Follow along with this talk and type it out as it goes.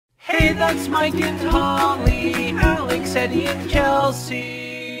Hey, that's Mike and Holly, Alex, Eddie, and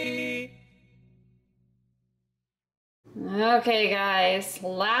Kelsey. Okay, guys,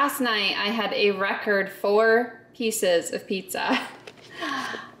 last night I had a record 4 pieces of pizza.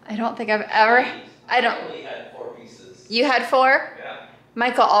 I don't think I've ever, I only had 4 pieces. You had 4? Yeah.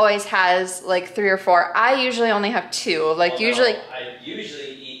 Michael always has like 3 or 4. I usually only have 2. Like usually. I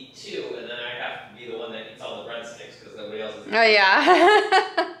usually eat 2, and then I have to be the one that eats all the breadsticks because nobody else is. Oh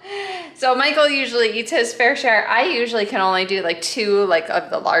yeah. So Michael usually eats his fair share. I usually can only do like 2 like of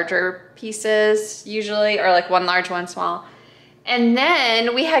the larger pieces usually, or like 1 large, 1 small. And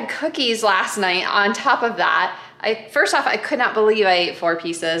then we had cookies last night on top of that. First off, I could not believe I ate 4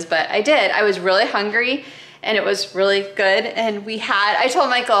 pieces, but I did. I was really hungry and it was really good. And I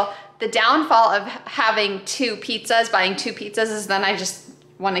told Michael, the downfall of having 2 pizzas, buying 2 pizzas, is then I just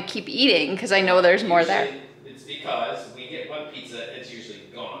want to keep eating because I know there's more there. It's because we get 1 pizza, it's usually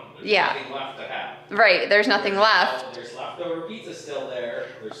gone. There's nothing left to have. Right, there's nothing left. There's leftover pizza still there.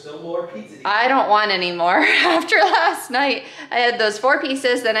 There's still more pizza. I don't want any more. After last night, I had those 4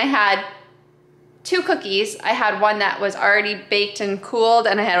 pieces, then I had 2 cookies. I had one that was already baked and cooled,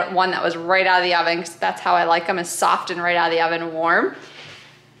 and I had one that was right out of the oven, because that's how I like them, is soft and right out of the oven, warm.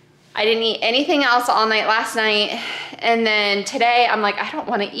 I didn't eat anything else all night last night, and then today I'm like, I don't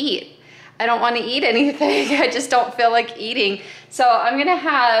want to eat. I don't want to eat anything. I just don't feel like eating. So I'm gonna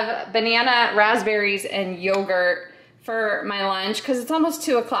have banana, raspberries, and yogurt for my lunch, because it's almost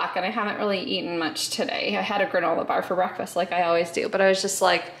 2 o'clock and I haven't really eaten much today. I had a granola bar for breakfast like I always do, but I was just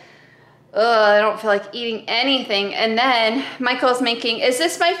like, ugh, I don't feel like eating anything. And then Michael's making, is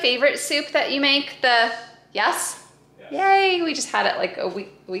this my favorite soup that you make? Yes? Yay, we just had it like a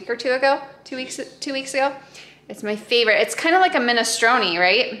week or 2 ago, 2 weeks ago. It's my favorite. It's kind of like a minestrone,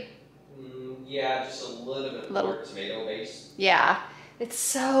 right? Yeah, just a little bit more tomato based. Yeah, it's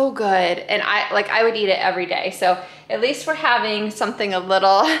so good. And I would eat it every day. So at least we're having something a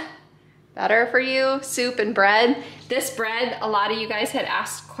little better for you, soup and bread. This bread, a lot of you guys had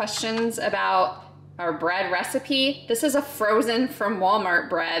asked questions about our bread recipe. This is a frozen from Walmart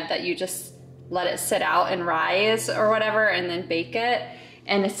bread that you just let it sit out and rise or whatever and then bake it.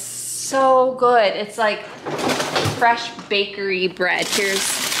 And it's so good. It's like fresh bakery bread.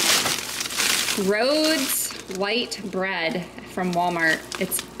 Here's Rhodes white bread from Walmart.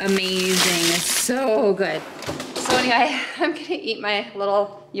 It's amazing. It's so good. So anyway, I'm gonna eat my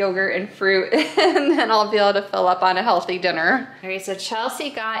little yogurt and fruit and then I'll be able to fill up on a healthy dinner. All right, so Chelsea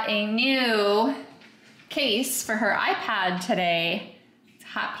got a new case for her iPad today. It's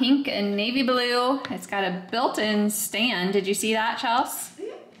hot pink and navy blue. It's got a built-in stand. Did you see that, Chelsea?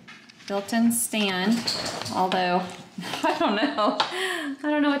 Built-in stand, although I don't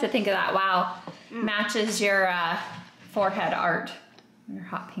know what to think of that. Wow, matches your forehead art, your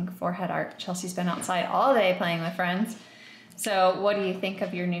hot pink forehead art. Chelsea's been outside all day playing with friends. So what do you think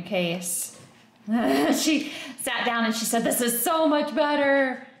of your new case? She sat down and she said, this is so much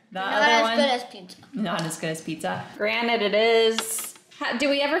better. Not as good as pizza. Not as good as pizza. Granted, it is. Do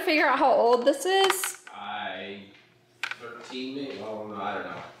we ever figure out how old this is? 13 maybe? Oh, no, I don't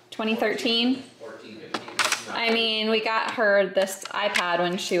know. 2013? 14, 15. I mean, we got her this iPad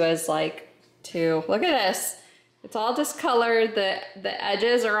when she was like 2. Look at this. It's all discolored. The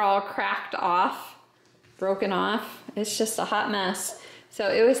edges are all cracked off, broken off. It's just a hot mess. So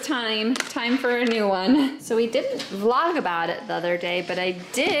it was time for a new one. So we didn't vlog about it the other day, but I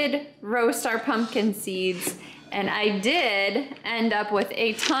did roast our pumpkin seeds, and I did end up with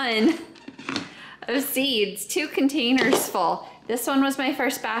a ton of seeds, 2 containers full. This one was my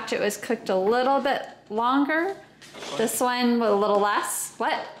first batch. It was cooked a little bit longer. This one with a little less.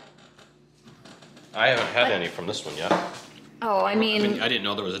 What? I haven't had any from this one yet. Oh, I mean I didn't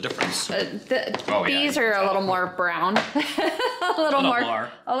know there was a difference. These are a little more brown. a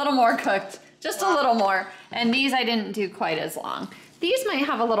little more cooked. Just a little more. And these I didn't do quite as long. These might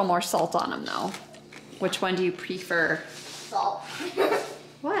have a little more salt on them though. Which one do you prefer? Salt.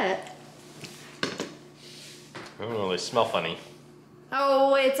 What? Oh, they smell funny.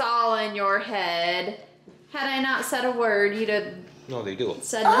 Oh, it's all in your head. Had I not said a word, you'd have No, they do.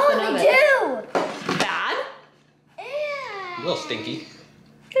 said nothing of it. Oh, they do! Bad? A little stinky.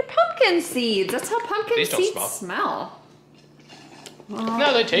 They're pumpkin seeds. That's how pumpkin seeds smell. Well,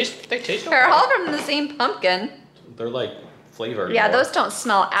 No, they taste they're all from the same pumpkin. They're like flavored. Yeah, more. those don't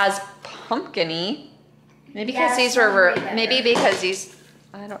smell as pumpkin-y. Maybe because these were,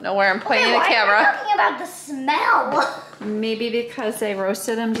 I don't know where I'm pointing the camera. Why are you talking about the smell? Maybe because they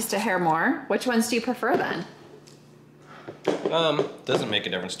roasted them just a hair more. Which ones do you prefer then? Doesn't make a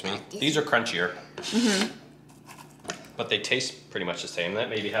difference to me. These are crunchier. But they taste pretty much the same. That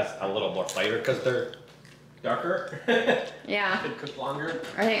maybe has a little more flavor because they're darker. Yeah. Could cook longer.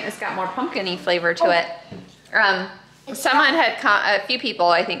 I think it's got more pumpkin-y flavor to it. Someone had, a few people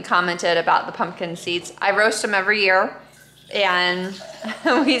I think commented about the pumpkin seeds. I roast them every year, and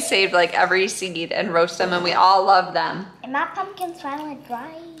we saved like every seed and roast them, and we all love them. And my pumpkin's finally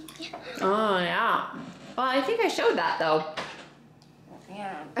dry. Oh yeah. Well, I think I showed that though.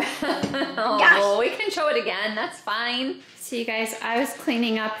 Yeah. Oh, well, we can show it again. That's fine. So you guys, I was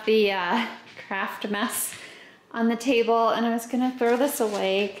cleaning up the craft mess on the table, and I was gonna throw this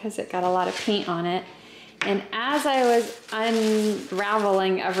away because it got a lot of paint on it. And as I was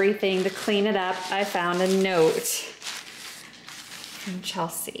unraveling everything to clean it up, I found a note from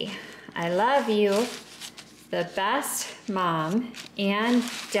Chelsea. I love you. The best mom and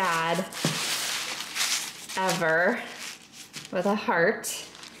dad ever, with a heart.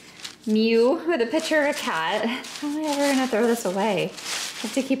 Mew with a picture of a cat. How am I ever gonna throw this away? I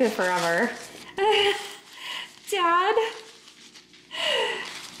have to keep it forever. Dad,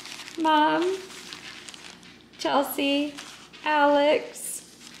 Mom, Chelsea, Alex,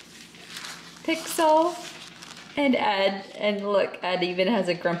 Pixel, and Ed. And look, Ed even has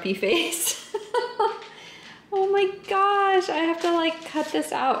a grumpy face. Oh my gosh, I have to like cut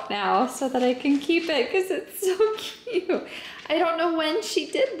this out now so that I can keep it because it's so cute. I don't know when she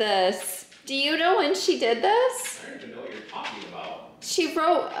did this. Do you know when she did this? I don't even know what you're talking about. She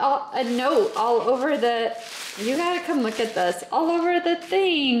wrote a note all over the, you gotta come look at this, all over the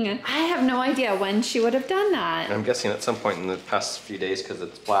thing. I have no idea when she would have done that. I'm guessing at some point in the past few days because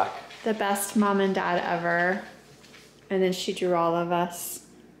it's black. The best mom and dad ever. And then she drew all of us.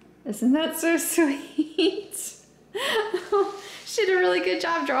 Isn't that so sweet? She did a really good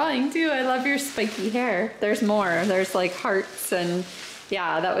job drawing too. I love your spiky hair. There's more. There's like hearts and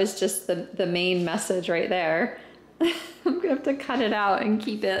yeah, that was just the main message right there. I'm gonna have to cut it out and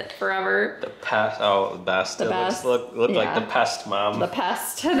keep it forever. The pest. Oh, the best. The best. Look like the pest mom. The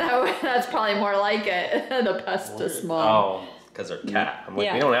pest. That's probably more like it. The pestis mom. Oh, because her cat. I'm like,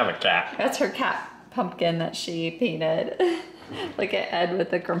 Yeah. we don't have a cat. That's her cat pumpkin that she painted. Look at Ed with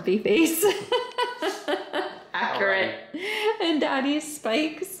the grumpy face. Accurate. And Daddy's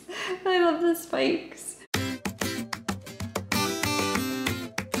spikes. I love the spikes.